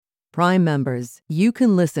Prime members, you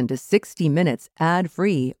can listen to 60 Minutes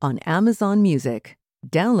ad-free on Amazon Music.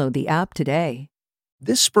 Download the app today.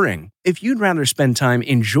 This spring, if you'd rather spend time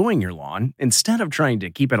enjoying your lawn instead of trying to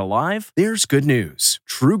keep it alive, there's good news.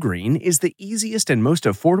 TruGreen is the easiest and most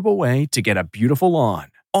affordable way to get a beautiful lawn.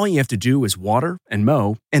 All you have to do is water and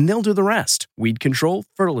mow, and they'll do the rest. Weed control,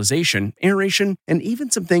 fertilization, aeration, and even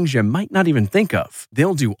some things you might not even think of.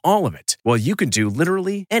 They'll do all of it, while you can do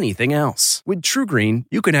literally anything else. With TruGreen,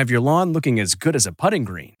 you can have your lawn looking as good as a putting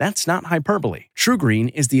green. That's not hyperbole.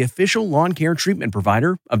 TruGreen is the official lawn care treatment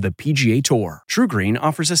provider of the PGA Tour. TruGreen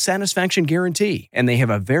offers a satisfaction guarantee, and they have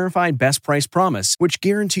a verified best price promise, which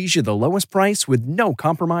guarantees you the lowest price with no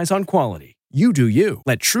compromise on quality. You do you.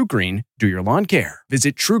 Let TruGreen do your lawn care.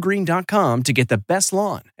 Visit TruGreen.com to get the best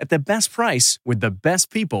lawn at the best price with the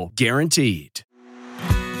best people guaranteed.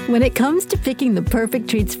 When it comes to picking the perfect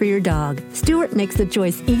treats for your dog, Stewart makes the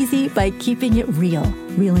choice easy by keeping it real.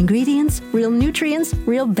 Real ingredients, real nutrients,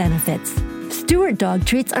 real benefits. Stewart dog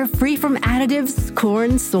treats are free from additives,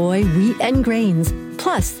 corn, soy, wheat, and grains.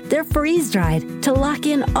 Plus, they're freeze-dried to lock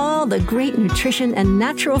in all the great nutrition and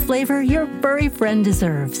natural flavor your furry friend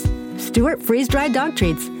deserves. Stewart freeze-dried dog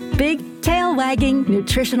treats. Big, tail-wagging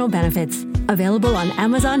nutritional benefits. Available on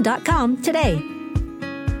Amazon.com today.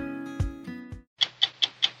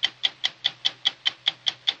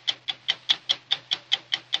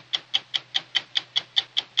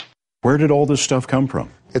 Where did all this stuff come from?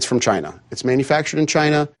 It's from China. It's manufactured in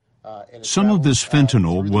China. Some of this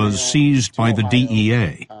fentanyl was seized by the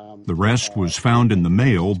DEA. The rest was found in the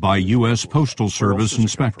mail by U.S. Postal Service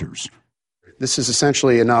inspectors. This is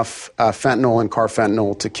essentially enough fentanyl and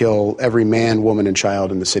carfentanil to kill every man, woman, and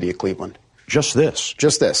child in the city of Cleveland. Just this?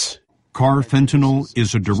 Just this. Carfentanil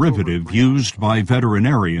is a derivative used by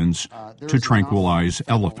veterinarians to tranquilize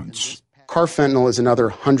elephants. Carfentanil is another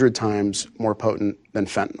 100 times more potent than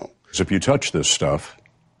fentanyl. So if you touch this stuff,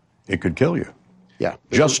 it could kill you. Yeah.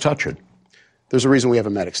 Just touch it. There's a reason we have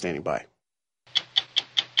a medic standing by.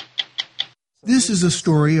 This is a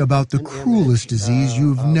story about the cruelest disease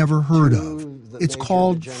you've never heard of. It's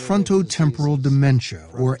called frontotemporal dementia,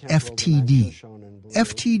 or FTD.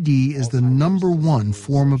 FTD is the #1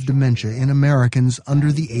 form of dementia in Americans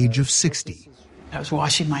under the age of 60. I was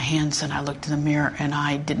washing my hands and I looked in the mirror and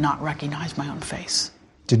I did not recognize my own face.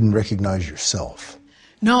 Didn't recognize yourself?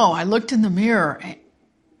 No, I looked in the mirror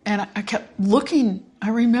and I kept looking. I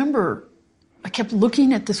remember I kept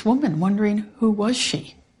looking at this woman, wondering who was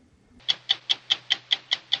she?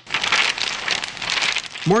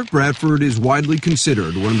 Mark Bradford is widely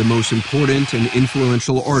considered one of the most important and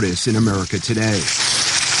influential artists in America today.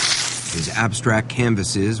 His abstract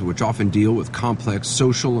canvases, which often deal with complex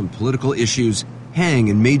social and political issues, hang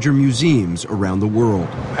in major museums around the world.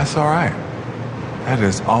 That's all right. That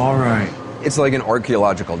is all right. It's like an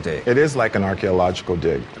archaeological dig. It is like an archaeological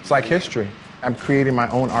dig. It's like history. I'm creating my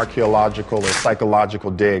own archaeological or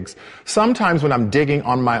psychological digs. Sometimes when I'm digging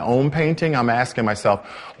on my own painting, I'm asking myself,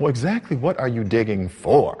 well, exactly what are you digging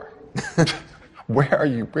for? Where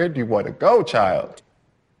do you want to go, child?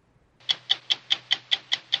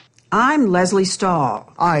 I'm Leslie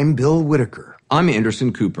Stahl. I'm Bill Whitaker. I'm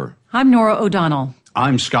Anderson Cooper. I'm Nora O'Donnell.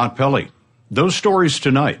 I'm Scott Pelley. Those stories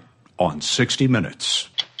tonight on 60 Minutes.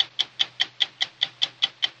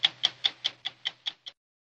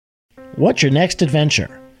 What's your next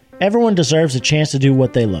adventure? Everyone deserves a chance to do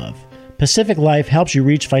what they love. Pacific Life helps you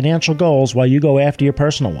reach financial goals while you go after your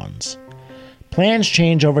personal ones. Plans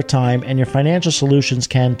change over time, and your financial solutions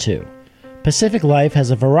can too. Pacific Life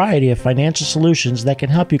has a variety of financial solutions that can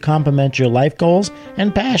help you complement your life goals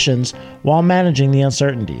and passions while managing the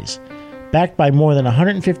uncertainties. Backed by more than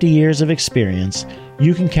 150 years of experience,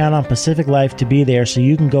 you can count on Pacific Life to be there so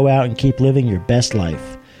you can go out and keep living your best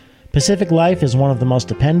life. Pacific Life is one of the most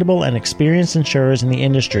dependable and experienced insurers in the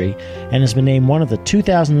industry and has been named one of the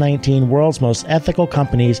 2019 World's Most Ethical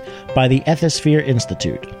Companies by the Ethisphere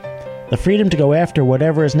Institute. The freedom to go after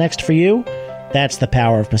whatever is next for you? That's the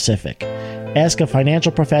power of Pacific. Ask a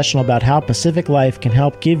financial professional about how Pacific Life can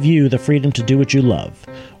help give you the freedom to do what you love,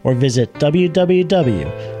 or visit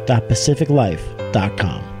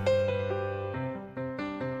www.pacificlife.com.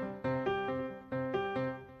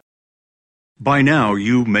 By now,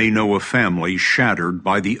 you may know a family shattered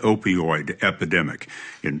by the opioid epidemic.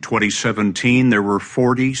 In 2017, there were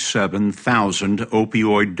 47,000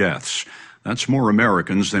 opioid deaths. That's more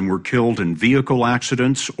Americans than were killed in vehicle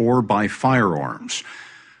accidents or by firearms.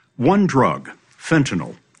 One drug,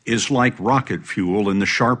 fentanyl, is like rocket fuel in the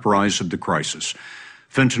sharp rise of the crisis.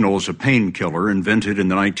 Fentanyl is a painkiller invented in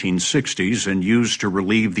the 1960s and used to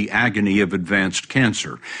relieve the agony of advanced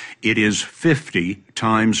cancer. It is 50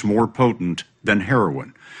 times more potent than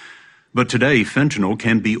heroin. But today, fentanyl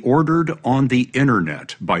can be ordered on the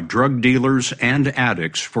internet by drug dealers and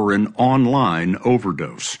addicts for an online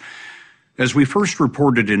overdose. As we first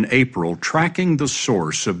reported in April, tracking the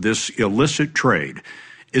source of this illicit trade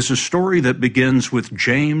is a story that begins with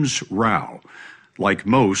James Rao. Like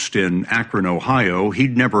most in Akron, Ohio,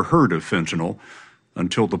 he'd never heard of fentanyl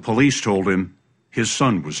until the police told him his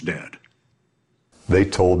son was dead. They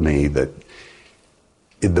told me that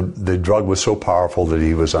the drug was so powerful that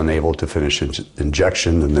he was unable to finish his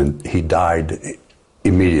injection, and then he died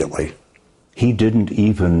immediately. He didn't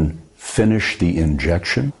even finish the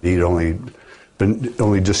injection? He'd only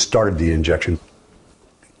just started the injection.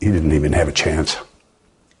 He didn't even have a chance.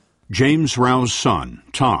 James Rao's son,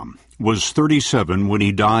 Tom, was 37 when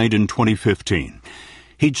he died in 2015.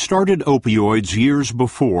 He'd started opioids years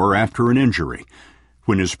before after an injury.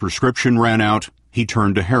 When his prescription ran out, he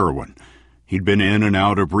turned to heroin. He'd been in and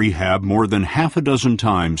out of rehab more than half a dozen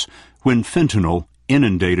times when fentanyl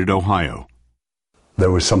inundated Ohio.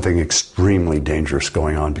 There was something extremely dangerous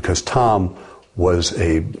going on because Tom was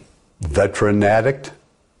a veteran addict.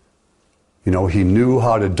 You know, he knew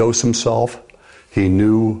how to dose himself. He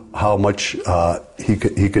knew how much he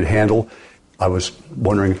could handle. I was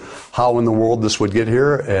wondering how in the world this would get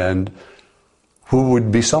here and who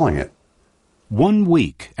would be selling it. 1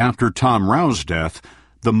 week after Tom Rao's death,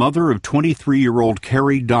 the mother of 23-year-old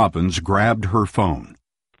Carrie Dobbins grabbed her phone.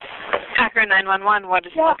 Akron 911, what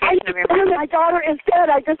is the location of your mother? My daughter is dead.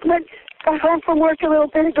 I just got home from work a little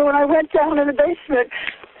bit ago, and I went down in the basement.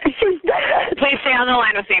 She's dead. Please stay on the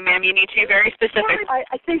line with me, ma'am. You need to be very specific.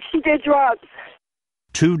 I think she did drugs.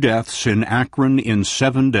 2 deaths in Akron in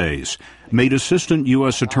 7 days made Assistant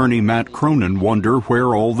U.S. Attorney Matt Cronin wonder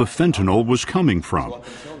where all the fentanyl was coming from.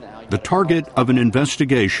 The target of an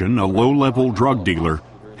investigation, a low-level drug dealer,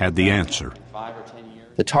 had the answer.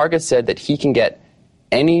 The target said that he can get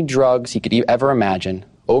any drugs he could ever imagine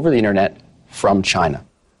over the internet from China.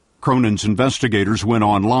 Cronin's investigators went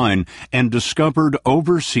online and discovered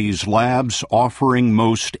overseas labs offering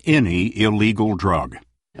most any illegal drug.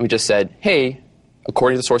 And we just said, hey,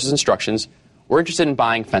 according to the source's instructions, we're interested in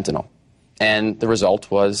buying fentanyl. And the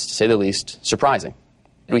result was, to say the least, surprising.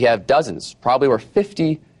 We have dozens, probably over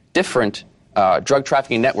 50 different drug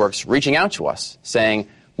trafficking networks reaching out to us saying,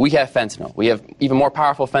 we have fentanyl. We have even more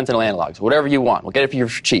powerful fentanyl analogs. Whatever you want. We'll get it for you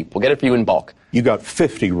cheap. We'll get it for you in bulk. You got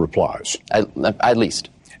 50 replies? At least.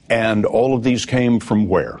 And all of these came from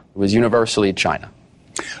where? It was universally China.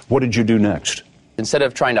 What did you do next? Instead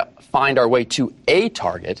of trying to find our way to a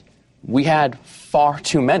target, we had far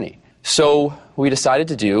too many. So what we decided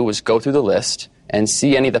to do was go through the list and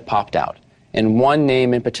see any that popped out. And one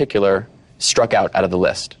name in particular struck out of the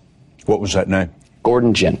list. What was that name?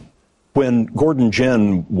 Gordon Ginn. When Gordon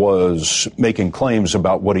Ginn was making claims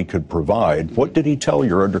about what he could provide, what did he tell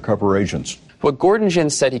your undercover agents? What Gordon Ginn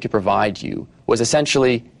said he could provide you was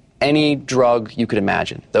essentially any drug you could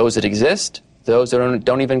imagine. Those that exist, those that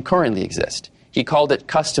don't even currently exist. He called it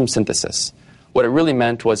custom synthesis. What it really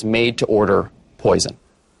meant was made-to-order poison.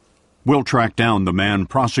 We'll track down the man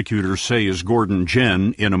prosecutors say is Gordon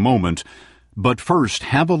Ginn in a moment. But first,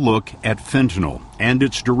 have a look at fentanyl and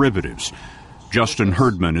its derivatives. Justin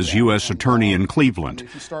Herdman is U.S. Attorney in Cleveland.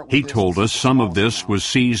 He told us some of this was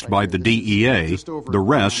seized by the DEA. The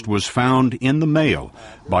rest was found in the mail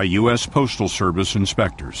by U.S. Postal Service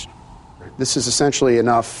inspectors. This is essentially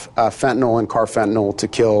enough fentanyl and carfentanil to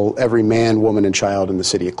kill every man, woman, and child in the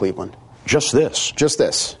city of Cleveland. Just this? Just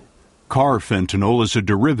this. Carfentanil is a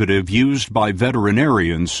derivative used by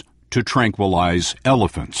veterinarians to tranquilize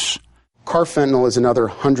elephants. Carfentanil is another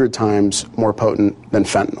 100 times more potent than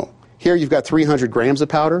fentanyl. Here you've got 300 grams of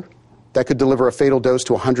powder that could deliver a fatal dose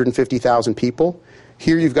to 150,000 people.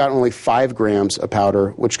 Here you've got only 5 grams of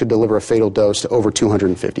powder, which could deliver a fatal dose to over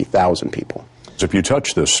 250,000 people. So if you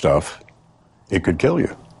touch this stuff, it could kill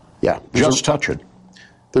you. Yeah. Just touch it.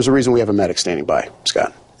 There's a reason we have a medic standing by,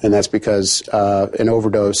 Scott. And that's because an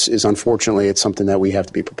overdose is, unfortunately, it's something that we have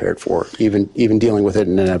to be prepared for, even dealing with it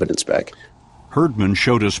in an evidence bag. Herdman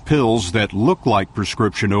showed us pills that look like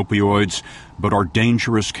prescription opioids, but are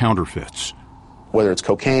dangerous counterfeits. Whether it's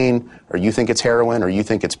cocaine, or you think it's heroin, or you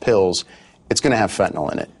think it's pills, it's going to have fentanyl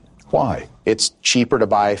in it. Why? It's cheaper to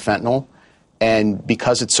buy fentanyl, and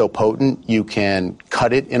because it's so potent, you can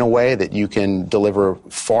cut it in a way that you can deliver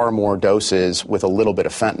far more doses with a little bit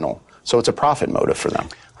of fentanyl. So it's a profit motive for them.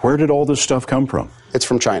 Where did all this stuff come from? It's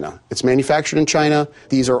from China. It's manufactured in China.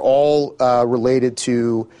 These are all related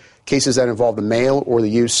to cases that involve the mail or the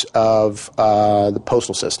use of the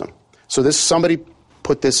postal system. So somebody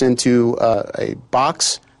put this into a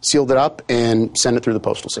box, sealed it up, and sent it through the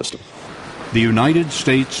postal system. The United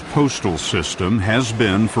States postal system has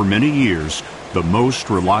been, for many years, the most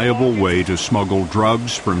reliable way to smuggle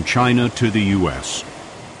drugs from China to the U.S.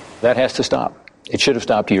 That has to stop. It should have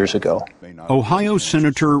stopped years ago. Ohio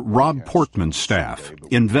Senator Rob Portman's staff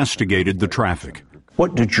investigated the traffic.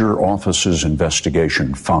 What did your office's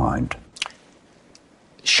investigation find?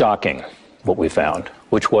 Shocking, what we found,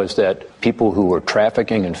 which was that people who were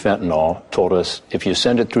trafficking in fentanyl told us, if you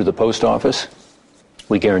send it through the post office,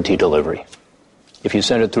 we guarantee delivery. If you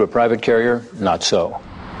send it through a private carrier, not so.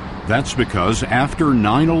 That's because after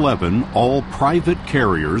 9/11, all private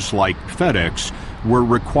carriers like FedEx were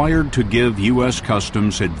required to give U.S.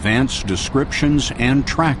 Customs advanced descriptions and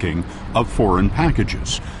tracking of foreign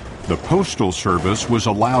packages. The Postal Service was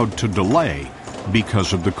allowed to delay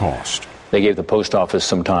because of the cost. They gave the post office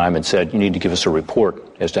some time and said, you need to give us a report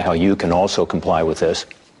as to how you can also comply with this.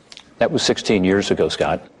 That was 16 years ago,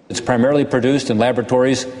 Scott. It's primarily produced in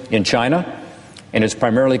laboratories in China, and it's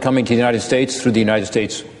primarily coming to the United States through the United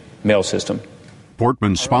States mail system.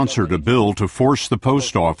 Portman sponsored a bill to force the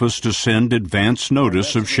post office to send advance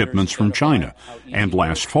notice of shipments from China, and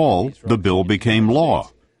last fall, the bill became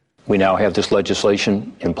law. We now have this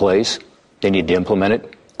legislation in place. They need to implement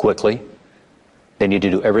it quickly. They need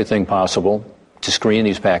to do everything possible to screen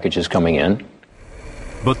these packages coming in.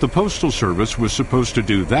 But the Postal Service was supposed to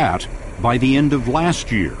do that by the end of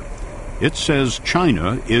last year. It says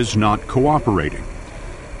China is not cooperating.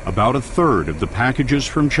 About a third of the packages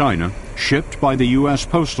from China shipped by the U.S.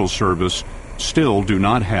 Postal Service still do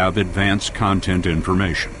not have advanced content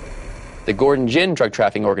information. The Gordon Gin Drug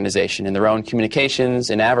Trafficking Organization, in their own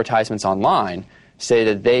communications and advertisements online,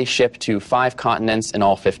 stated they ship to 5 continents in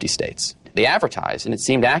all 50 states. They advertised, and it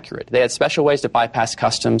seemed accurate. They had special ways to bypass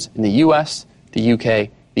customs in the U.S., the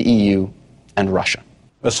U.K., the EU, and Russia.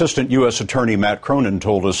 Assistant U.S. Attorney Matt Cronin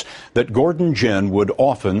told us that Gordon Gin would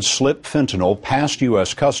often slip fentanyl past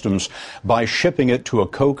U.S. Customs by shipping it to a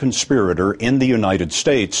co-conspirator in the United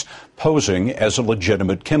States, posing as a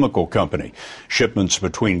legitimate chemical company. Shipments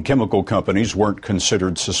between chemical companies weren't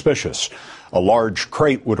considered suspicious. A large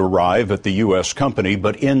crate would arrive at the U.S. company,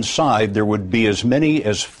 but inside there would be as many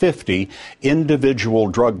as 50 individual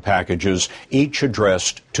drug packages, each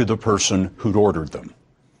addressed to the person who'd ordered them.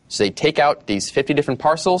 So they take out these 50 different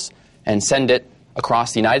parcels and send it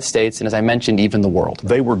across the United States and, as I mentioned, even the world.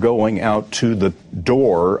 They were going out to the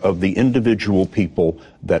door of the individual people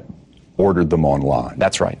that ordered them online.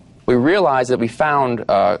 That's right. We realized that we found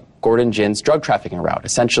Gordon Gin's drug trafficking route,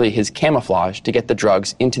 essentially his camouflage to get the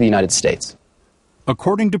drugs into the United States.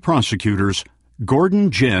 According to prosecutors,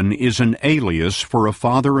 Gordon Gin is an alias for a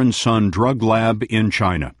father and son drug lab in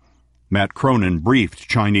China. Matt Cronin briefed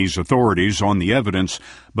Chinese authorities on the evidence,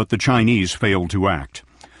 but the Chinese failed to act.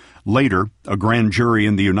 Later, a grand jury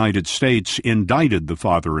in the United States indicted the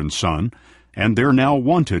father and son, and they're now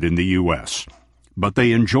wanted in the U.S. But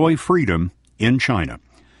they enjoy freedom in China.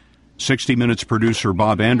 60 Minutes producer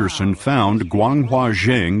Bob Anderson found Guanghua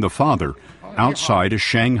Zheng, the father, outside a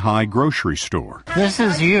Shanghai grocery store. This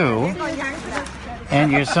is you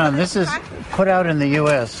and your son. This is put out in the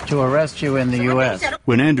U.S. to arrest you in the U.S.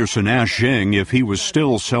 When Anderson asked Zheng if he was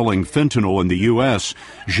still selling fentanyl in the U.S.,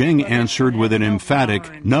 Zheng answered with an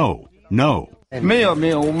emphatic no, no. The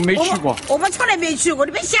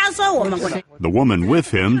woman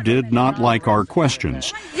with him did not like our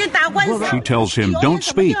questions. She tells him, don't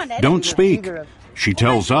speak, don't speak. She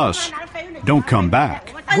tells us, don't come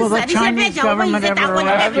back. Will the Chinese government ever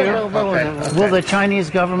arrest you? Will the Chinese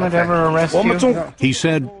government ever arrest you? He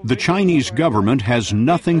said the Chinese government has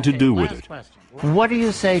nothing to do with it. What do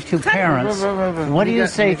you say to parents? What do you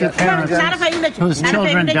say to parents whose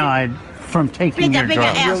children died from taking your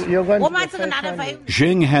drugs?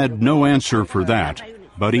 Zheng had no answer for that,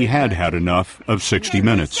 but he had had enough of 60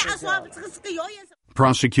 Minutes.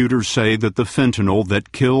 Prosecutors say that the fentanyl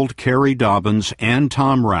that killed Carrie Dobbins and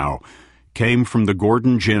Tom Rao came from the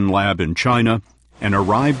Gordon Gin lab in China and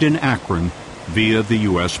arrived in Akron via the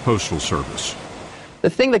U.S. Postal Service. The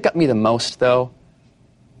thing that got me the most, though,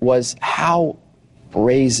 was how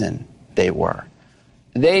brazen they were.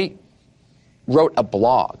 They wrote a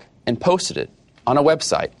blog and posted it on a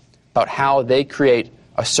website about how they create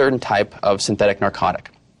a certain type of synthetic narcotic.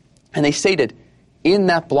 And they stated in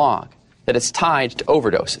that blog that it's tied to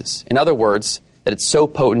overdoses. In other words, that it's so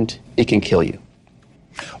potent it can kill you.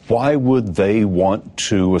 Why would they want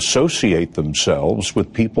to associate themselves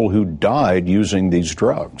with people who died using these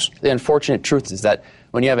drugs? The unfortunate truth is that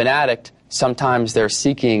when you have an addict, sometimes they're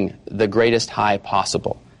seeking the greatest high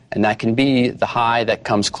possible, and that can be the high that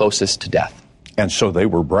comes closest to death. And so they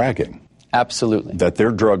were bragging. Absolutely. That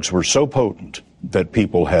their drugs were so potent that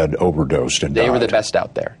people had overdosed and died. They were the best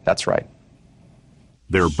out there. That's right.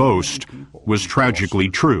 Their boast was tragically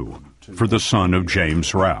true for the son of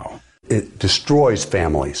James Rao. It destroys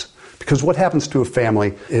families. Because what happens to a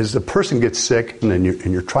family is the person gets sick, and then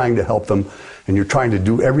you're trying to help them, and you're trying to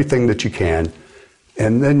do everything that you can,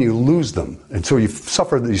 and then you lose them. And so you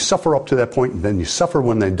suffer up to that point, and then you suffer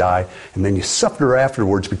when they die, and then you suffer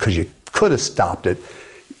afterwards because you could have stopped it.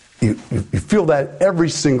 You feel that every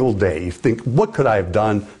single day. You think, what could I have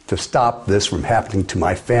done to stop this from happening to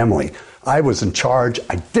my family? I was in charge.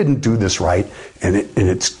 I didn't do this right, and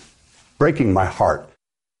it's breaking my heart.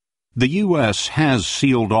 The U.S. has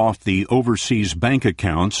sealed off the overseas bank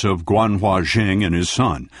accounts of Guanhua Jing and his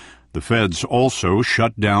son. The feds also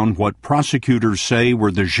shut down what prosecutors say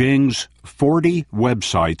were the Jing's 40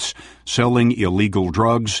 websites selling illegal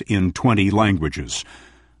drugs in 20 languages.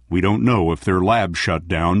 We don't know if their lab shut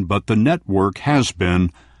down, but the network has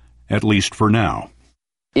been, at least for now.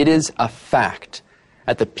 It is a fact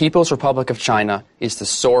that the People's Republic of China is the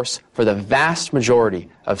source for the vast majority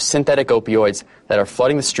of synthetic opioids that are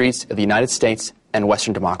flooding the streets of the United States and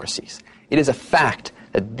Western democracies. It is a fact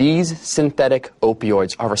that these synthetic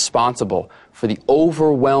opioids are responsible for the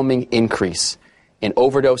overwhelming increase in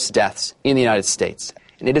overdose deaths in the United States.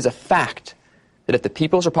 And it is a fact that if the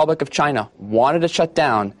People's Republic of China wanted to shut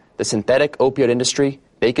down the synthetic opioid industry,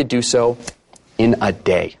 they could do so in a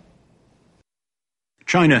day.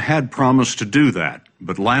 China had promised to do that,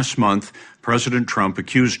 but last month, President Trump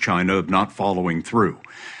accused China of not following through.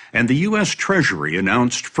 And the U.S. Treasury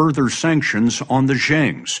announced further sanctions on the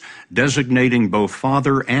Zhengs, designating both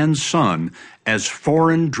father and son as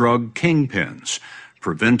foreign drug kingpins,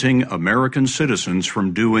 preventing American citizens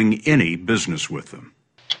from doing any business with them.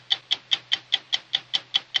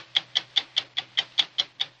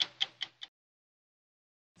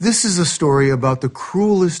 This is a story about the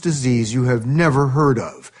cruelest disease you have never heard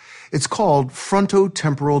of. It's called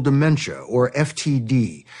frontotemporal dementia, or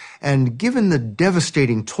FTD, and given the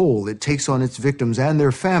devastating toll it takes on its victims and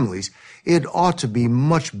their families, it ought to be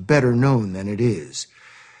much better known than it is.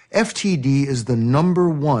 FTD is the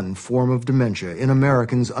 #1 form of dementia in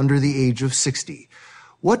Americans under the age of 60.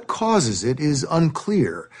 What causes it is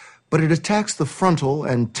unclear, but it attacks the frontal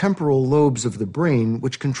and temporal lobes of the brain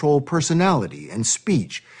which control personality and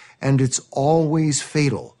speech, and it's always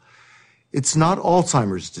fatal. It's not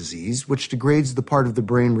Alzheimer's disease, which degrades the part of the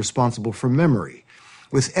brain responsible for memory.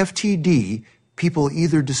 With FTD, people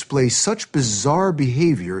either display such bizarre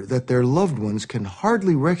behavior that their loved ones can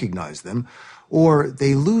hardly recognize them, or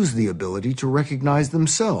they lose the ability to recognize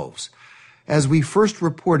themselves. As we first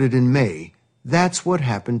reported in May, that's what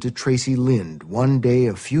happened to Tracy Lind one day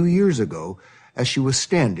a few years ago as she was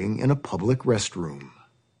standing in a public restroom.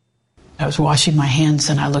 I was washing my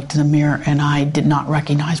hands and I looked in the mirror and I did not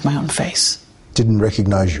recognize my own face. Didn't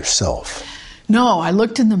recognize yourself? No, I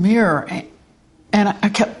looked in the mirror and I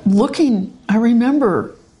kept looking. I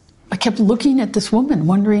remember I kept looking at this woman,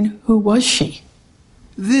 wondering who was she?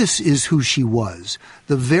 This is who she was,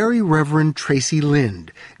 the Very Reverend Tracy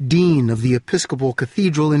Lind, Dean of the Episcopal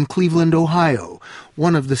Cathedral in Cleveland, Ohio,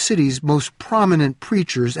 one of the city's most prominent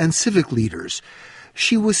preachers and civic leaders.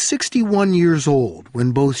 She was 61 years old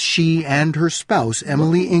when both she and her spouse,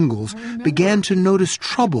 Emily Ingalls, began to notice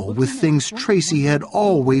trouble with things Tracy had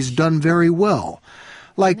always done very well,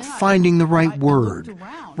 like finding the right word,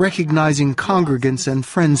 recognizing congregants and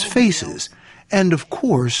friends' faces, and, of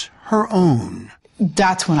course, her own.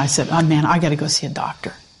 That's when I said, oh, man, I got to go see a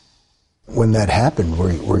doctor. When that happened,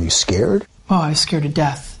 were you scared? Oh, I was scared to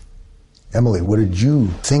death. Emily, what did you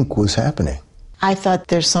think was happening? I thought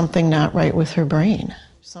there's something not right with her brain.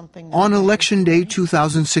 On Election Day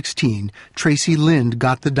 2016, Tracy Lind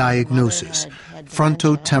got the diagnosis,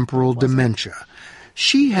 frontotemporal dementia.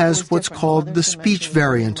 She has what's called the speech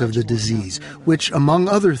variant of the disease, which, among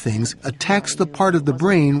other things, attacks the part of the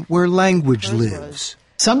brain where language lives.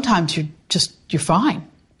 Sometimes you're fine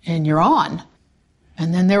and you're on.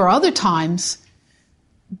 And then there are other times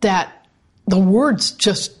that the words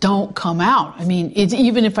just don't come out. I mean,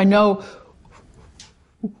 even if I know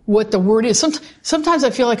what the word is, sometimes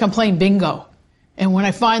I feel like I'm playing bingo. And when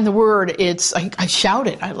I find the word, I shout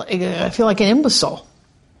it. I feel like an imbecile.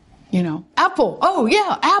 You know, apple. Oh,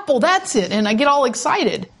 yeah, apple, that's it. And I get all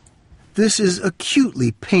excited. This is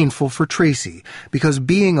acutely painful for Tracy because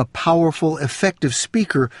being a powerful, effective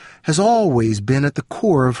speaker has always been at the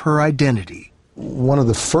core of her identity. One of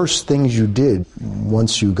the first things you did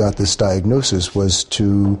once you got this diagnosis was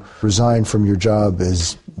to resign from your job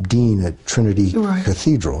as dean at Trinity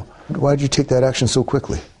Cathedral. Why did you take that action so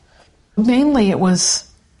quickly? Mainly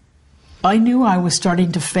I knew I was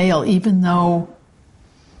starting to fail, even though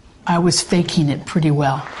I was faking it pretty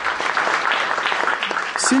well.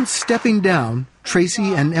 Since stepping down,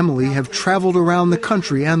 Tracy and Emily have traveled around the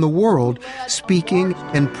country and the world speaking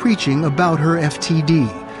and preaching about her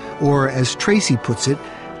FTD, or as Tracy puts it,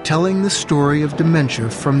 telling the story of dementia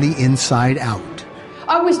from the inside out.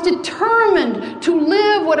 I was determined to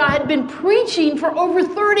live what I had been preaching for over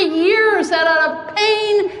 30 years, that out of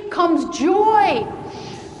pain comes joy.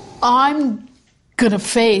 I'm going to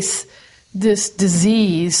face this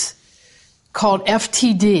disease called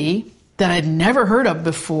FTD that I'd never heard of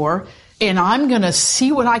before, and I'm going to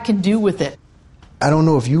see what I can do with it. I don't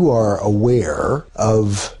know if you are aware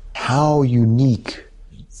of how unique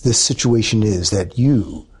this situation is, that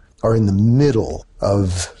you are in the middle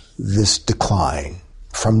of this decline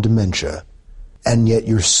from dementia, and yet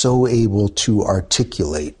you're so able to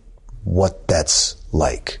articulate what that's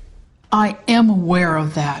like. I am aware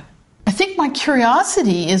of that. I think my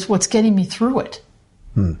curiosity is what's getting me through it.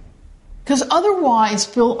 Because otherwise,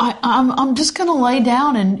 Bill, I'm just going to lay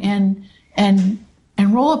down and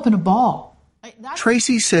roll up in a ball.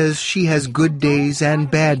 Tracy says she has good days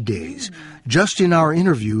and bad days. Just in our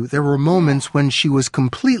interview, there were moments when she was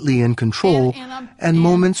completely in control and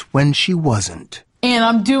moments when she wasn't. And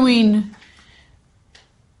I'm doing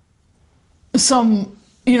some,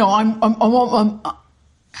 I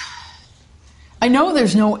know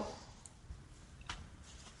there's no.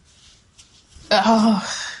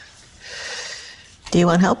 Do you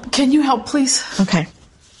want help? Can you help, please? Okay.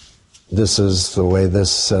 This is the way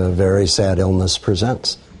this very sad illness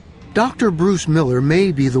presents. Dr. Bruce Miller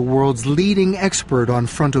may be the world's leading expert on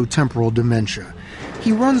frontotemporal dementia.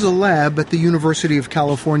 He runs a lab at the University of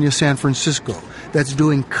California, San Francisco, that's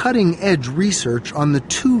doing cutting-edge research on the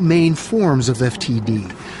two main forms of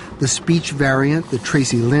FTD, the speech variant that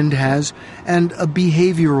Tracy Lind has, and a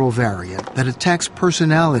behavioral variant that attacks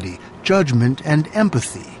personality, judgment, and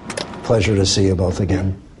empathy. Pleasure to see you both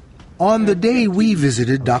again. On the day we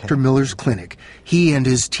visited Dr. Miller's clinic, he and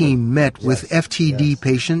his team met with FTD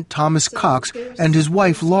patient Thomas Cox and his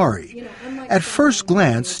wife Laurie. At first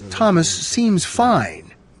glance, Thomas seems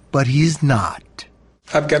fine, but he's not.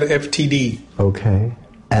 I've got an FTD. Okay.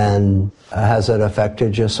 And has it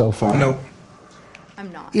affected you so far? No.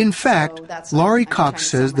 In fact, Laurie Cox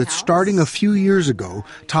says that starting a few years ago,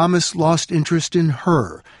 Thomas lost interest in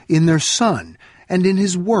her, in their son, and in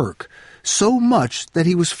his work, so much that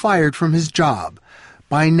he was fired from his job.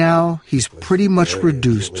 By now, he's pretty much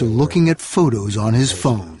reduced to looking at photos on his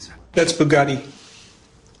phone. That's Bugatti.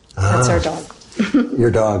 That's our dog.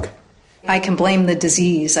 Your dog. I can blame the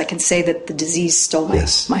disease. I can say that the disease stole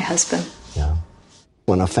my husband. Yeah.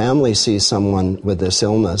 When a family sees someone with this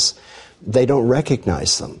illness, they don't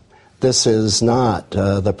recognize them. This is not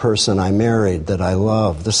the person I married that I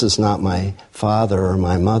love. This is not my father or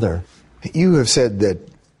my mother. You have said that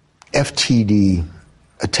FTD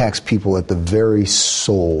attacks people at the very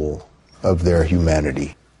soul of their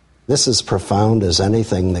humanity. This is profound as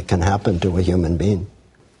anything that can happen to a human being.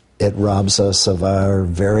 It robs us of our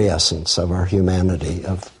very essence, of our humanity,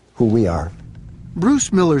 of who we are.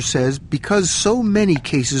 Bruce Miller says because so many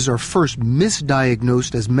cases are first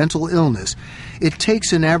misdiagnosed as mental illness, it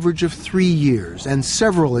takes an average of 3 years and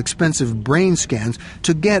several expensive brain scans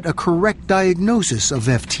to get a correct diagnosis of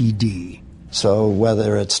FTD. So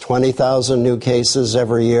whether it's 20,000 new cases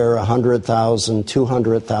every year, 100,000,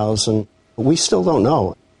 200,000, we still don't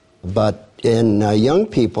know. But in young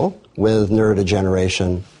people with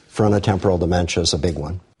neurodegeneration, frontotemporal dementia is a big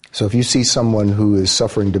one. So if you see someone who is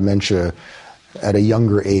suffering dementia at a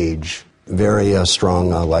younger age, very strong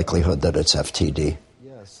likelihood that it's FTD.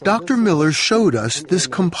 Dr. Miller showed us this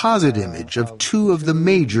composite image of two of the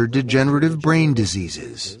major degenerative brain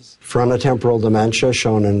diseases. Frontotemporal dementia,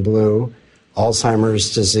 shown in blue,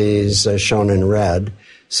 Alzheimer's disease, shown in red.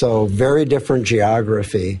 So very different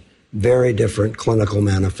geography, very different clinical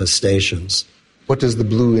manifestations. What does the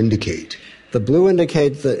blue indicate? The blue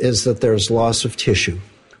is that there's loss of tissue.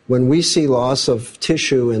 When we see loss of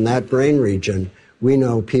tissue in that brain region, we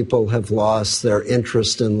know people have lost their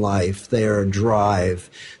interest in life, their drive.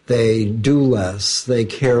 They do less. They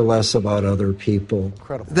care less about other people.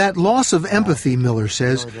 That loss of empathy, Miller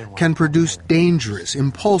says, can produce dangerous,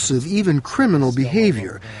 impulsive, even criminal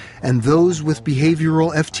behavior. And those with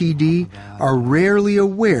behavioral FTD are rarely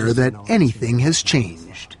aware that anything has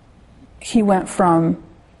changed. He went from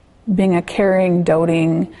being a caring,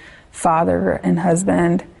 doting father and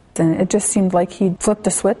husband, and it just seemed like he'd flipped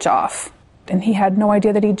a switch off. And he had no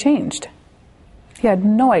idea that he'd changed. He had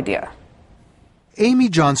no idea. Amy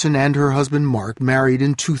Johnson and her husband Mark married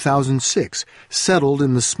in 2006, settled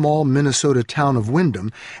in the small Minnesota town of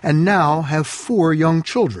Windham, and now have 4 young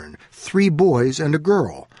children, 3 boys and a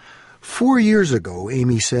girl. 4 years ago,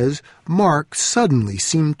 Amy says, Mark suddenly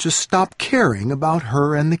seemed to stop caring about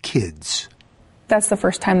her and the kids. That's the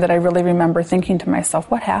first time that I really remember thinking to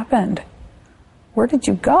myself, what happened? Where did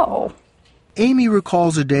you go? Amy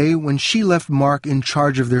recalls a day when she left Mark in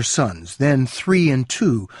charge of their sons, then 3 and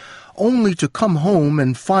 2, only to come home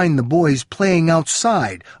and find the boys playing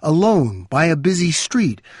outside, alone, by a busy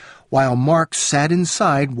street, while Mark sat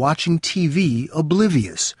inside watching TV,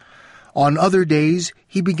 oblivious. On other days,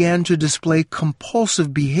 he began to display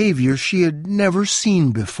compulsive behavior she had never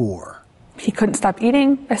seen before. He couldn't stop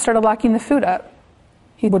eating. I started locking the food up.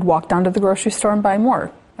 He would walk down to the grocery store and buy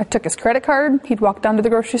more. I took his credit card. He'd walk down to the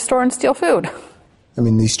grocery store and steal food. I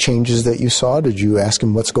mean, these changes that you saw, did you ask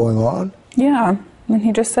him what's going on? Yeah. And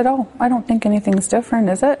he just said, oh, I don't think anything's different,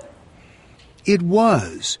 is it? It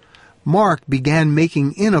was. Mark began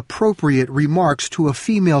making inappropriate remarks to a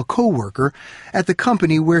female coworker at the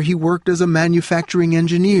company where he worked as a manufacturing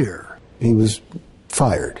engineer. He was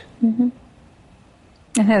fired. Mm-hmm.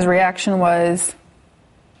 And his reaction was,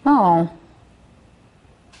 oh,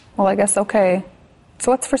 well, I guess okay. So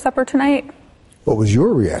what's for supper tonight? What was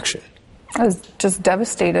your reaction? I was just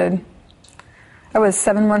devastated. I was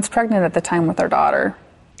 7 months pregnant at the time with our daughter.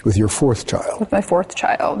 With your 4th child? With my 4th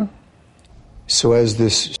child. So as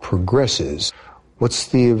this progresses, what's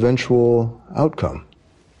the eventual outcome?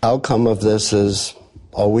 Outcome of this is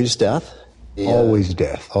always death. Always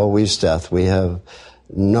death. Always death. We have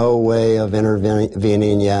no way of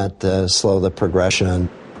intervening yet to slow the progression.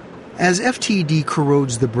 As FTD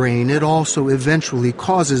corrodes the brain, it also eventually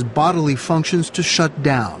causes bodily functions to shut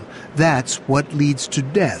down. That's what leads to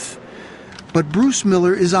death. But Bruce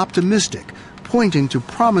Miller is optimistic, pointing to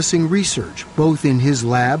promising research, both in his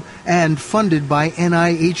lab and funded by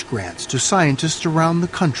NIH grants to scientists around the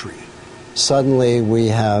country. Suddenly we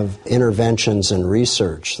have interventions and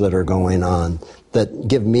research that are going on that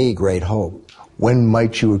give me great hope. When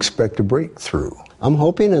might you expect a breakthrough? I'm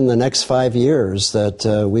hoping in the next 5 years that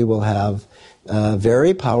we will have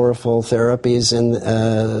very powerful therapies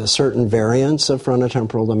in certain variants of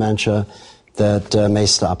frontotemporal dementia that may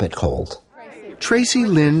stop it cold. Tracy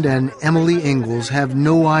Lind and Emily Ingalls have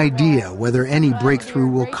no idea whether any breakthrough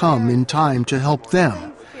will come in time to help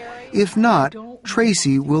them. If not,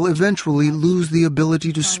 Tracy will eventually lose the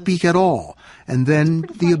ability to speak at all, and then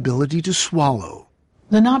the ability to swallow.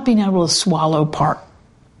 The not being able to swallow part,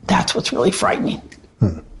 that's what's really frightening.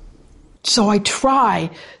 So I try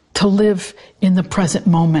to live in the present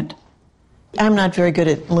moment. I'm not very good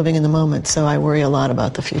at living in the moment, so I worry a lot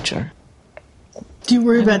about the future. Do you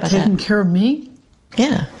worry about taking care of me?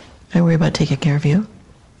 Yeah, I worry about taking care of you.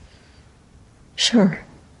 Sure.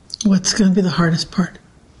 What's going to be the hardest part?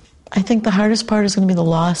 I think the hardest part is going to be the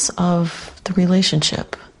loss of the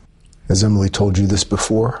relationship. Has Emily told you this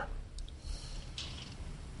before?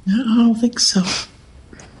 No, I don't think so.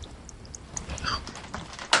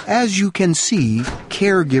 As you can see,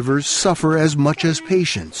 caregivers suffer as much as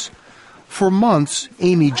patients. For months,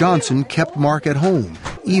 Amy Johnson kept Mark at home,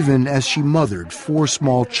 even as she mothered 4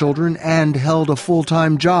 small children and held a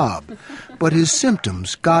full-time job. But his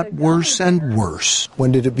symptoms got worse and worse.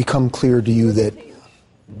 When did it become clear to you that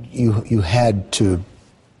you had to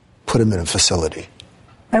put him in a facility?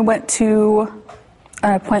 I went to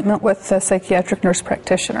an appointment with a psychiatric nurse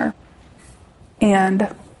practitioner,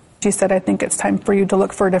 and she said, I think it's time for you to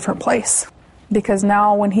look for a different place. Because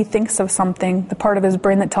now when he thinks of something, the part of his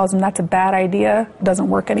brain that tells him that's a bad idea doesn't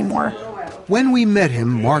work anymore. When we met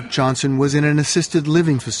him, Mark Johnson was in an assisted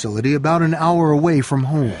living facility about an hour away from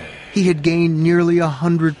home. He had gained nearly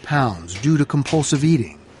 100 pounds due to compulsive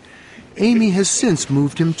eating. Amy has since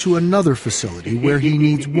moved him to another facility where he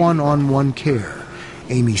needs one-on-one care.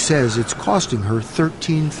 Amy says it's costing her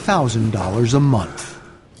 $13,000 a month.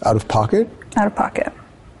 Out of pocket? Out of pocket.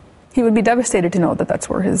 He would be devastated to know that that's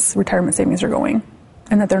where his retirement savings are going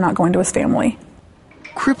and that they're not going to his family.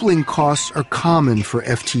 Crippling costs are common for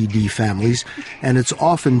FTD families, and it's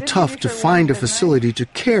often tough to find a facility to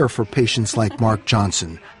care for patients like Mark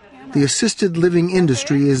Johnson. The assisted living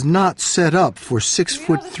industry is not set up for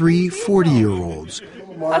 6'3", 40-year-olds.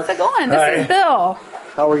 How's it going? This is Bill.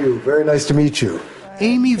 How are you? Very nice to meet you.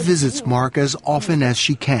 Amy visits Mark as often as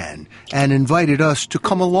she can and invited us to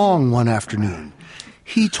come along one afternoon.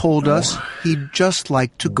 He told us he'd just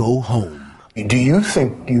like to go home. Do you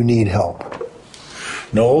think you need help?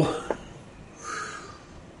 No.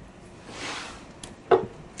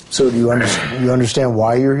 So do you understand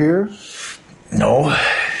why you're here? No.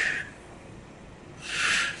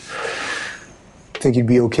 Think you'd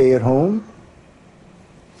be okay at home?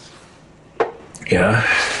 Yeah.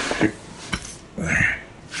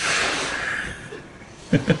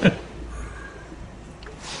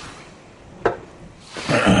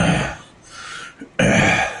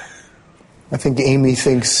 think Amy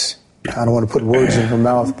thinks, I don't want to put words in her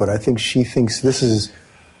mouth, but I think she thinks this is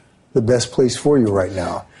the best place for you right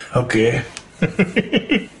now. Okay.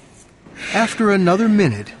 After another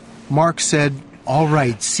minute, Mark said, "All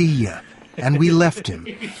right, see ya," and we left him.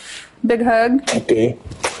 Big hug. Okay.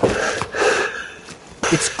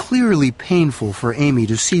 It's clearly painful for Amy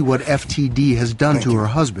to see what FTD has done to her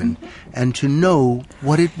husband and to know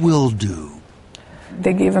what it will do.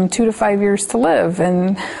 They gave him 2 to 5 years to live,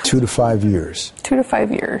 and 2 to 5 years. 2 to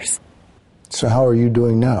 5 years. So how are you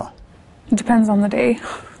doing now? It depends on the day.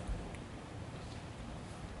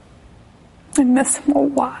 I miss him a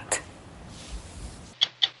lot.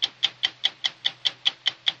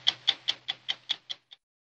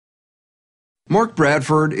 Mark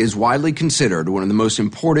Bradford is widely considered one of the most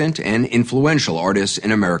important and influential artists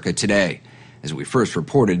in America today. As we first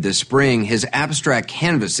reported this spring, his abstract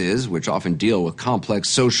canvases, which often deal with complex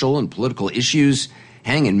social and political issues,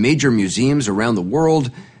 hang in major museums around the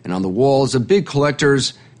world and on the walls of big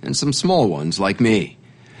collectors and some small ones like me.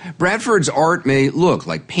 Bradford's art may look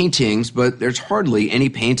like paintings, but there's hardly any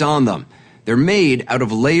paint on them. They're made out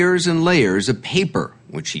of layers and layers of paper,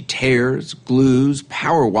 which he tears, glues,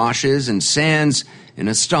 power washes, and sands in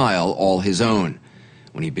a style all his own.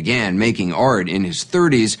 When he began making art in his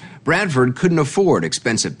 30s, Bradford couldn't afford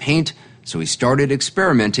expensive paint, so he started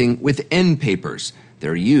experimenting with end papers.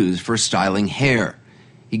 They're used for styling hair.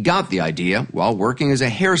 He got the idea while working as a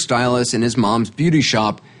hairstylist in his mom's beauty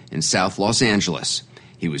shop in South Los Angeles.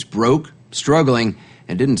 He was broke, struggling,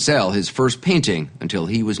 and didn't sell his first painting until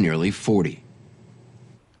he was nearly 40.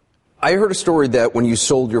 I heard a story that when you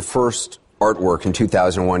sold your first artwork in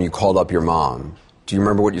 2001, you called up your mom. Do you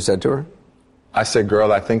remember what you said to her? I said,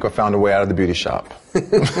 "Girl, I think I found a way out of the beauty shop."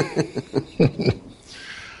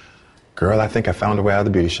 Girl, I think I found a way out of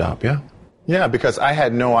the beauty shop, yeah. Yeah, because I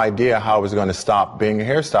had no idea how I was going to stop being a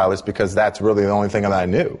hairstylist, because that's really the only thing that I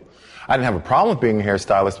knew. I didn't have a problem with being a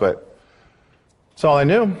hairstylist, but that's all I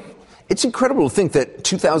knew. It's incredible to think that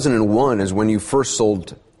 2001 is when you first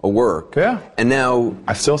sold a work. Yeah. And now...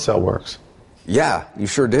 I still sell works. Yeah, you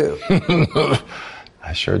sure do.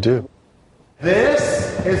 I sure do.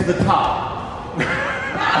 This is the top.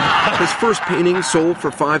 His first painting sold for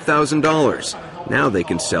 $5,000. Now they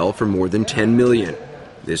can sell for more than $10 million.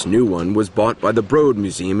 This new one was bought by the Broad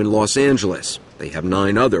Museum in Los Angeles. They have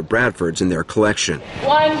 9 other Bradfords in their collection.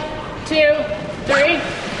 1, 2, 3.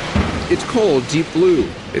 It's called Deep Blue.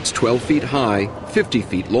 It's 12 feet high, 50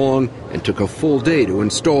 feet long, and took a full day to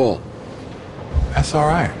install. That's all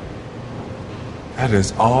right. That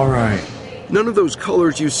is all right. None of those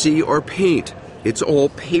colors you see are paint. It's all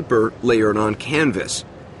paper layered on canvas.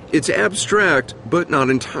 It's abstract, but not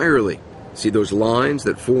entirely. See those lines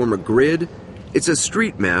that form a grid? It's a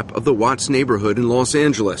street map of the Watts neighborhood in Los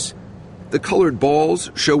Angeles. The colored balls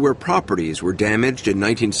show where properties were damaged in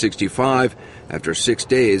 1965 after 6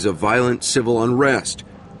 days of violent civil unrest,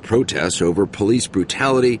 protests over police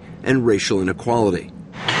brutality and racial inequality.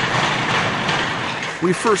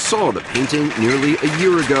 We first saw the painting nearly a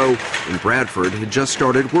year ago, and Bradford had just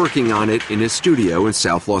started working on it in his studio in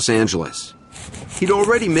South Los Angeles. He'd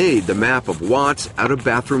already made the map of Watts out of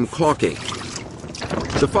bathroom caulking.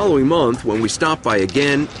 The following month, when we stopped by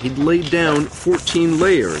again, he'd laid down 14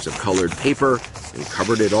 layers of colored paper and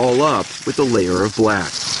covered it all up with a layer of black.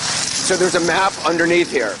 So there's a map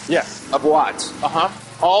underneath here? Yes. Of Watts? Uh-huh.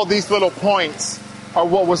 All these little points are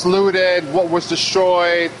what was looted, what was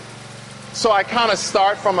destroyed. So I kind of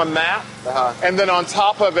start from a map, and then on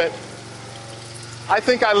top of it, I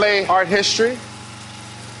think I lay art history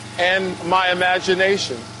and my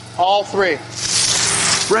imagination, all three.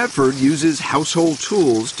 Bradford uses household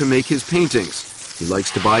tools to make his paintings. He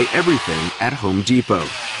likes to buy everything at Home Depot.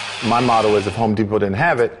 My motto is if Home Depot didn't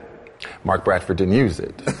have it, Mark Bradford didn't use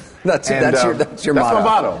it. That's your motto. That's my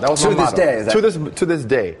motto. That was my motto. To this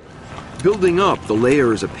day. Building up the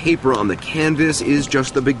layers of paper on the canvas is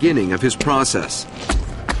just the beginning of his process.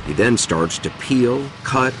 He then starts to peel,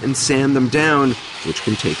 cut, and sand them down, which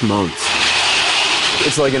can take months.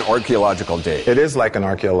 It's like an archaeological dig. It is like an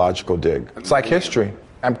archaeological dig. It's like history.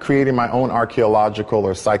 I'm creating my own archaeological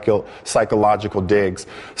or psychological digs.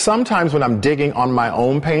 Sometimes when I'm digging on my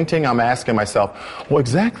own painting, I'm asking myself, well,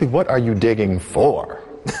 exactly what are you digging for?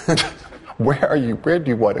 Where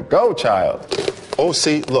do you want to go, child? Oh,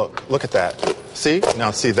 see, look at that. See?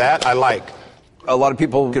 Now, see that? I like. A lot of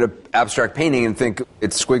people get an abstract painting and think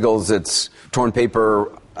it's squiggles, it's torn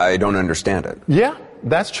paper. I don't understand it. Yeah,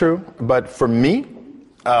 that's true. But for me,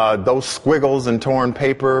 those squiggles and torn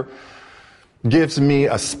paper gives me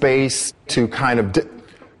a space to kind of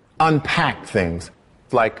unpack things,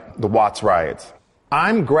 like the Watts riots.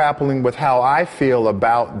 I'm grappling with how I feel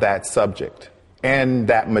about that subject and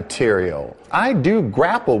that material. I do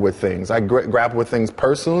grapple with things. I grapple with things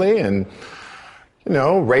personally and,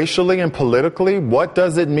 racially and politically. What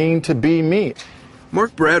does it mean to be me?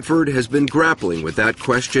 Mark Bradford has been grappling with that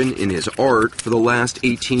question in his art for the last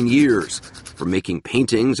 18 years, from making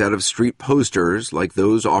paintings out of street posters like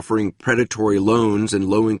those offering predatory loans in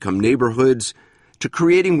low-income neighborhoods, to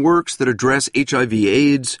creating works that address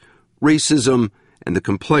HIV/AIDS, racism, and the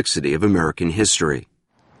complexity of American history.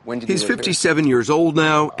 He's 57 years old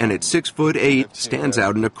now, and at 6'8" stands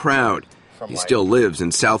out in a crowd. He still lives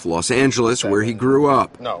in South Los Angeles, where he grew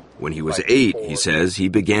up. When he was 8, he says, he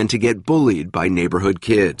began to get bullied by neighborhood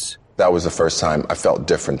kids. That was the first time I felt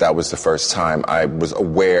different. That was the first time I was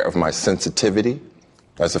aware of my sensitivity.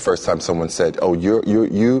 That's the first time someone said, "Oh, you're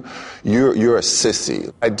a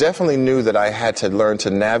sissy." I definitely knew that I had to learn to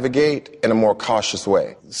navigate in a more cautious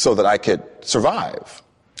way so that I could survive.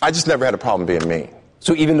 I just never had a problem being me.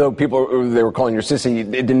 So even though they were calling you sissy,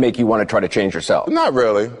 it didn't make you want to try to change yourself? Not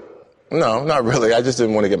really. No, not really. I just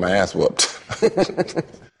didn't want to get my ass whooped.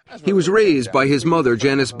 He was raised by his mother,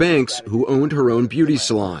 Janice Banks, who owned her own beauty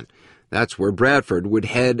salon. That's where Bradford would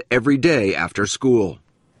head every day after school.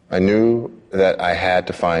 I knew that I had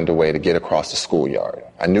to find a way to get across the schoolyard.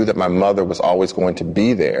 I knew that my mother was always going to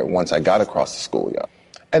be there once I got across the schoolyard.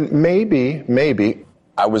 And maybe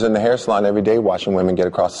I was in the hair salon every day watching women get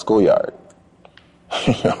across the schoolyard.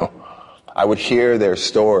 I would hear their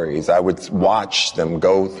stories. I would watch them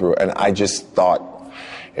go through, and I just thought,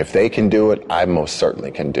 if they can do it, I most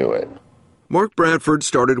certainly can do it. Mark Bradford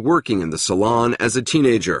started working in the salon as a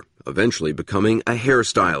teenager, eventually becoming a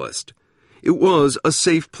hairstylist. It was a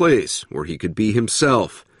safe place where he could be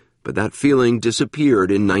himself, but that feeling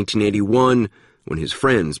disappeared in 1981 when his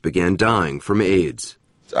friends began dying from AIDS.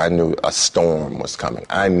 I knew a storm was coming.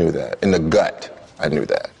 I knew that. In the gut, I knew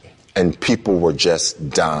that. And people were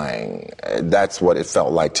just dying. That's what it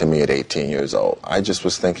felt like to me at 18 years old. I just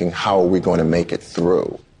was thinking, how are we going to make it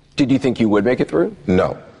through? Did you think you would make it through?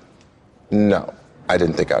 No, I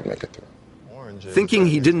didn't think I'd make it through. Thinking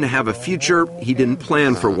he didn't have a future, he didn't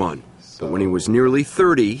plan for one. But when he was nearly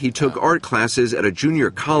 30, he took art classes at a junior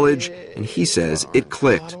college, and he says it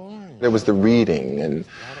clicked. There was the reading and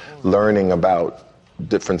learning about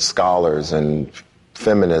different scholars and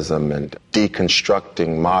feminism and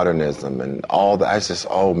deconstructing modernism and all that. I just,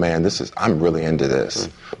 I'm really into this.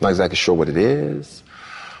 I'm not exactly sure what it is,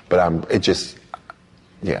 but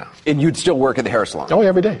yeah. And you'd still work at the hair salon? Oh,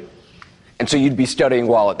 every day. And so you'd be studying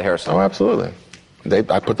while at the hair salon? Oh, absolutely.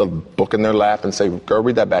 I put the book in their lap and say, "Girl,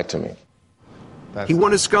 read that back to me." He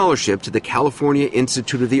won a scholarship to the California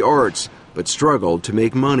Institute of the Arts, but struggled to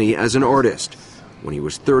make money as an artist. When he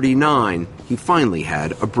was 39, he finally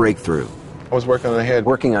had a breakthrough. I was working on a head. At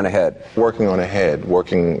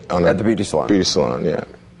the beauty salon? Beauty salon, yeah.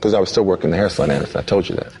 Because I was still working the hair salon, Anderson. I told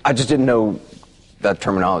you that. I just didn't know that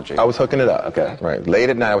terminology. I was hooking it up. Okay. Right. Late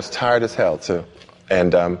at night, I was tired as hell, too.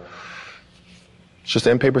 And just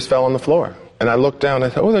end papers fell on the floor. And I looked down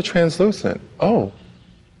and I thought, oh, they're translucent. Oh,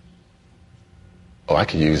 I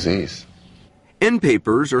could use these. End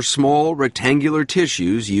papers are small, rectangular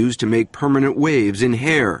tissues used to make permanent waves in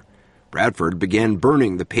hair. Bradford began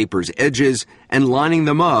burning the paper's edges and lining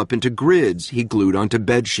them up into grids he glued onto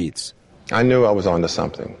bed sheets. I knew I was onto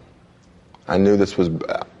something. I knew this was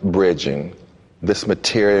bridging. This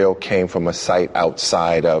material came from a site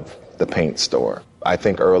outside of the paint store. I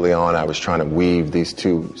think early on I was trying to weave these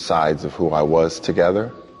two sides of who I was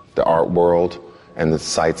together, the art world and the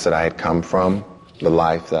sites that I had come from, the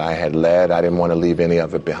life that I had led. I didn't want to leave any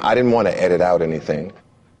of it behind. I didn't want to edit out anything.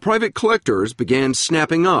 Private collectors began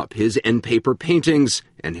snapping up his end paper paintings,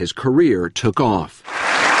 and his career took off.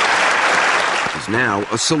 He's now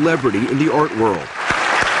a celebrity in the art world.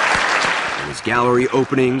 And his gallery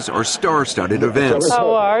openings are star-studded events.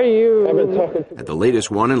 How are you? At the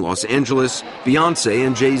latest one in Los Angeles, Beyonce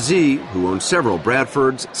and Jay-Z, who own several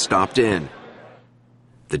Bradfords, stopped in.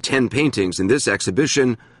 The 10 paintings in this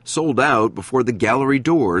exhibition sold out before the gallery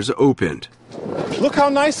doors opened. Look how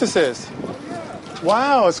nice this is.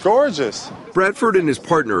 Wow, it's gorgeous. Bradford and his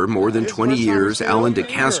partner, more than 20 years, Alan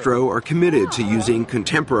DeCastro, are committed to using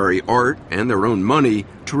contemporary art and their own money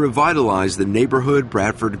to revitalize the neighborhood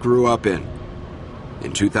Bradford grew up in.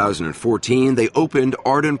 In 2014, they opened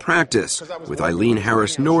Art and Practice with Eileen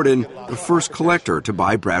Harris Norden, the first collector to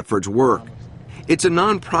buy Bradford's work. It's a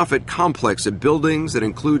nonprofit complex of buildings that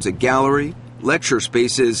includes a gallery, lecture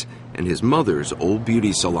spaces, and his mother's old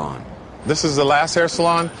beauty salon. This is the last hair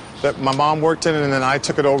salon that my mom worked in, and then I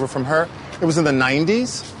took it over from her. It was in the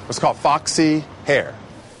 90s. It was called Foxy Hair.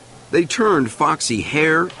 They turned Foxy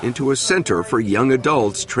Hair into a center for young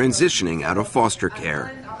adults transitioning out of foster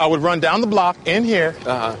care. I would run down the block in here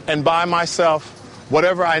and buy myself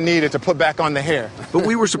whatever I needed to put back on the hair. But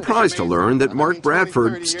we were surprised to learn that Mark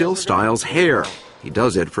Bradford still styles hair. He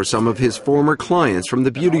does it for some of his former clients from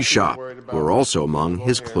the beauty shop, who are also among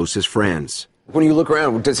his closest friends. When you look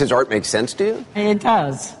around, does his art make sense to you? It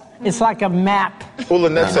does. It's like a map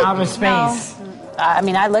in outer space. I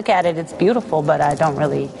mean, I look at it, it's beautiful, but I don't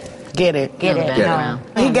really get it. No.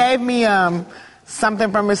 He gave me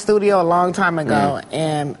something from his studio a long time ago,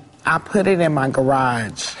 and I put it in my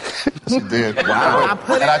garage. She did. Wow. I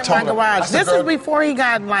put it in my garage. This is before he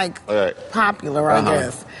got, popular, I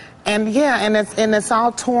guess. And it's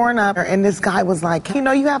all torn up. And this guy was like, you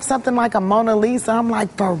know, you have something like a Mona Lisa. I'm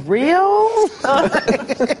like, for real?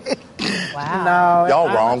 Wow. No.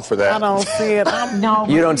 Y'all wrong for that. I don't see it. No.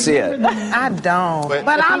 You don't see it? I don't.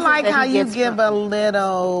 But I like how you give a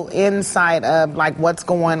little insight of, what's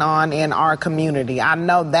going on in our community. I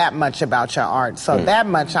know that much about your art, so that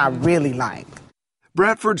much I really like.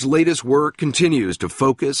 Bradford's latest work continues to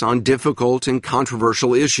focus on difficult and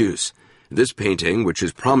controversial issues. This painting, which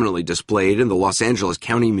is prominently displayed in the Los Angeles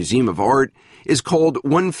County Museum of Art, is called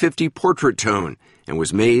 150 Portrait Tone and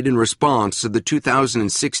was made in response to the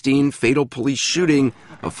 2016 fatal police shooting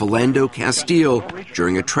of Philando Castile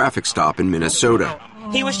during a traffic stop in Minnesota.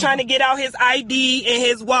 He was trying to get out his ID and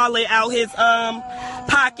his wallet out his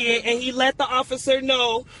pocket, and he let the officer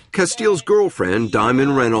know. Castile's girlfriend,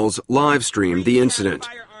 Diamond Reynolds, live-streamed the incident.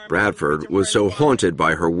 Bradford was so haunted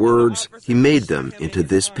by her words, he made them into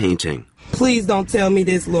this painting. Please don't tell me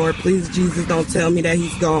this, Lord. Please, Jesus, don't tell me that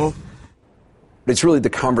he's gone. It's really the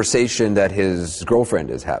conversation that his girlfriend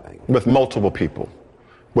is having. With multiple people,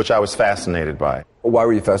 which I was fascinated by. Why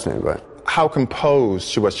were you fascinated by it? How composed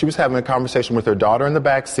she was. She was having a conversation with her daughter in the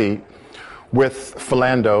back seat, with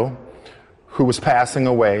Philando, who was passing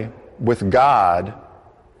away, with God,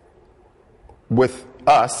 with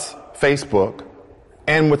us, Facebook,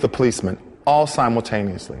 and with the policeman, all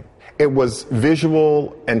simultaneously. It was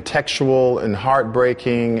visual and textual and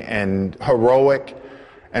heartbreaking and heroic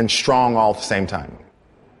and strong all at the same time.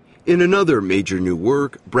 In another major new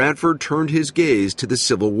work, Bradford turned his gaze to the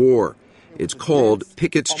Civil War. It's called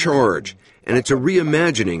Pickett's Charge, and it's a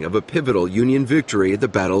reimagining of a pivotal Union victory at the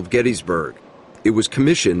Battle of Gettysburg. It was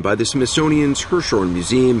commissioned by the Smithsonian's Hirshhorn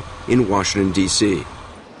Museum in Washington, D.C.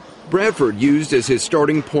 Bradford used as his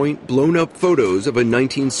starting point blown-up photos of a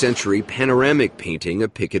 19th century panoramic painting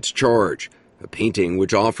of Pickett's Charge, a painting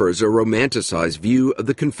which offers a romanticized view of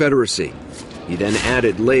the Confederacy. He then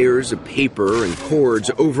added layers of paper and cords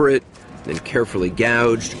over it, then carefully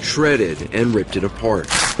gouged, shredded, and ripped it apart.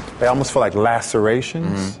 They almost feel like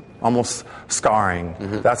lacerations, almost scarring.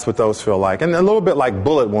 That's what those feel like. And a little bit like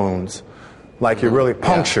bullet wounds, like you're really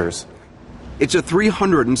punctures. It's a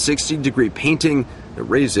 360-degree painting that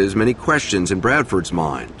raises many questions in Bradford's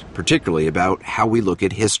mind, particularly about how we look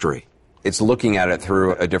at history. It's looking at it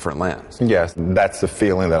through a different lens. Yes, that's the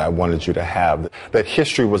feeling that I wanted you to have, that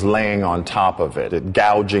history was laying on top of it,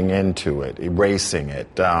 gouging into it, erasing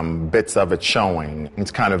it, bits of it showing.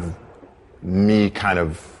 It's kind of me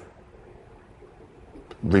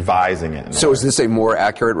revising it. So is this a more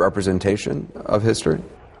accurate representation of history?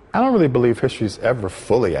 I don't really believe history is ever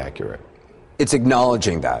fully accurate. It's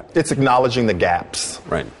acknowledging that. It's acknowledging the gaps.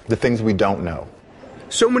 Right. The things we don't know.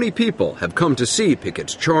 So many people have come to see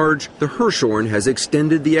Pickett's Charge, the Hirshhorn has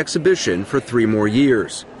extended the exhibition for 3 more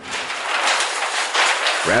years.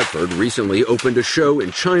 Bradford recently opened a show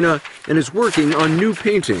in China and is working on new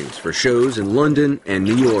paintings for shows in London and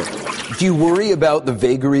New York. Do you worry about the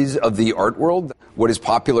vagaries of the art world? What is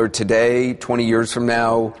popular today, 20 years from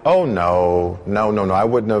now? Oh, no. I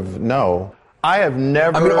wouldn't have, no. I have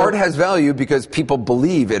never... I mean, art has value because people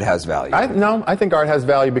believe it has value. I think art has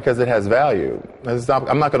value because it has value.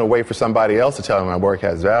 I'm not going to wait for somebody else to tell me my work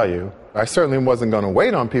has value. I certainly wasn't going to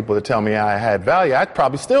wait on people to tell me I had value. I'd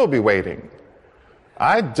probably still be waiting.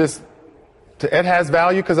 It has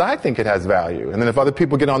value because I think it has value. And then if other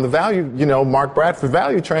people get on the value, Mark Bradford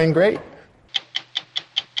value train, great.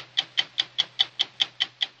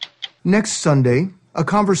 Next Sunday, a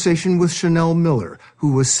conversation with Chanel Miller,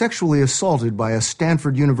 who was sexually assaulted by a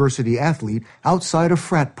Stanford University athlete outside a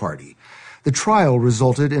frat party. The trial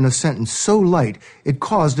resulted in a sentence so light it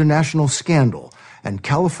caused a national scandal, and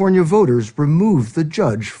California voters removed the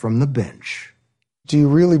judge from the bench. Do you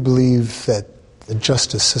really believe that the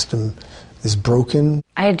justice system is broken?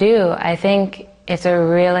 I do. I think it's a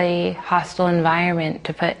really hostile environment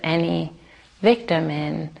to put any victim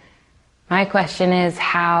in. My question is,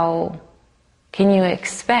 how can you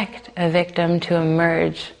expect a victim to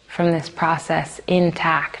emerge from this process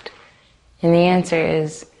intact And the answer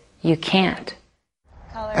is you can't.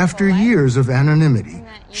 After years of anonymity,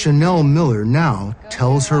 Chanel Miller now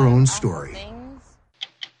tells her own story.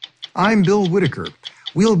 I'm Bill Whitaker.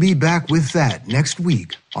 We'll be back with that next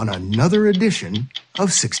week on another edition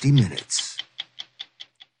of 60 Minutes.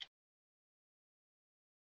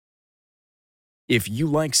 If you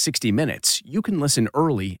like 60 Minutes, you can listen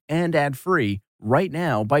early and ad-free right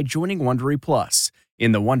now by joining Wondery Plus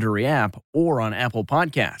in the Wondery app or on Apple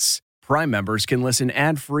Podcasts. Prime members can listen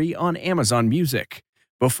ad-free on Amazon Music.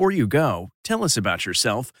 Before you go, tell us about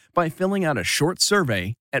yourself by filling out a short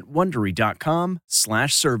survey at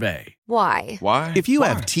Wondery.com/survey. Why? Why? If you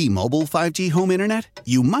have T-Mobile 5G home internet,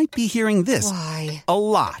 you might be hearing this Why? a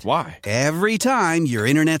lot. Why? Every time your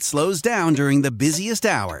internet slows down during the busiest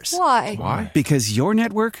hours. Why? Why? Because your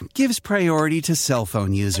network gives priority to cell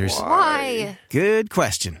phone users. Why? Good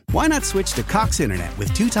question. Why not switch to Cox Internet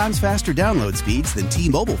with 2 times faster download speeds than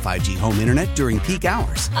T-Mobile 5G home internet during peak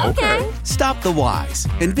hours? Okay. Stop the whys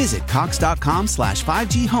and visit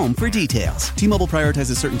cox.com/5G home for details. T-Mobile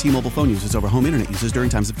prioritizes certain T-Mobile phone users over home internet users during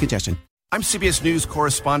times of congestion. I'm CBS News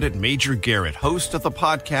correspondent Major Garrett, host of the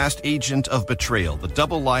podcast Agent of Betrayal, The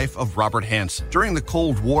Double Life of Robert Hanssen. During the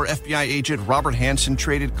Cold War, FBI agent Robert Hanssen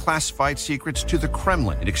traded classified secrets to the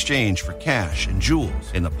Kremlin in exchange for cash and jewels.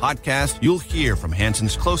 In the podcast, you'll hear from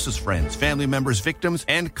Hanssen's closest friends, family members, victims,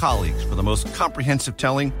 and colleagues for the most comprehensive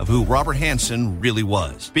telling of who Robert Hanssen really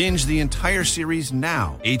was. Binge the entire series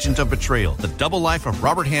now. Agent of Betrayal, The Double Life of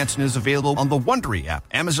Robert Hanssen is available on the Wondery app,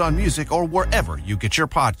 Amazon Music, or wherever you get your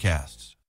podcasts.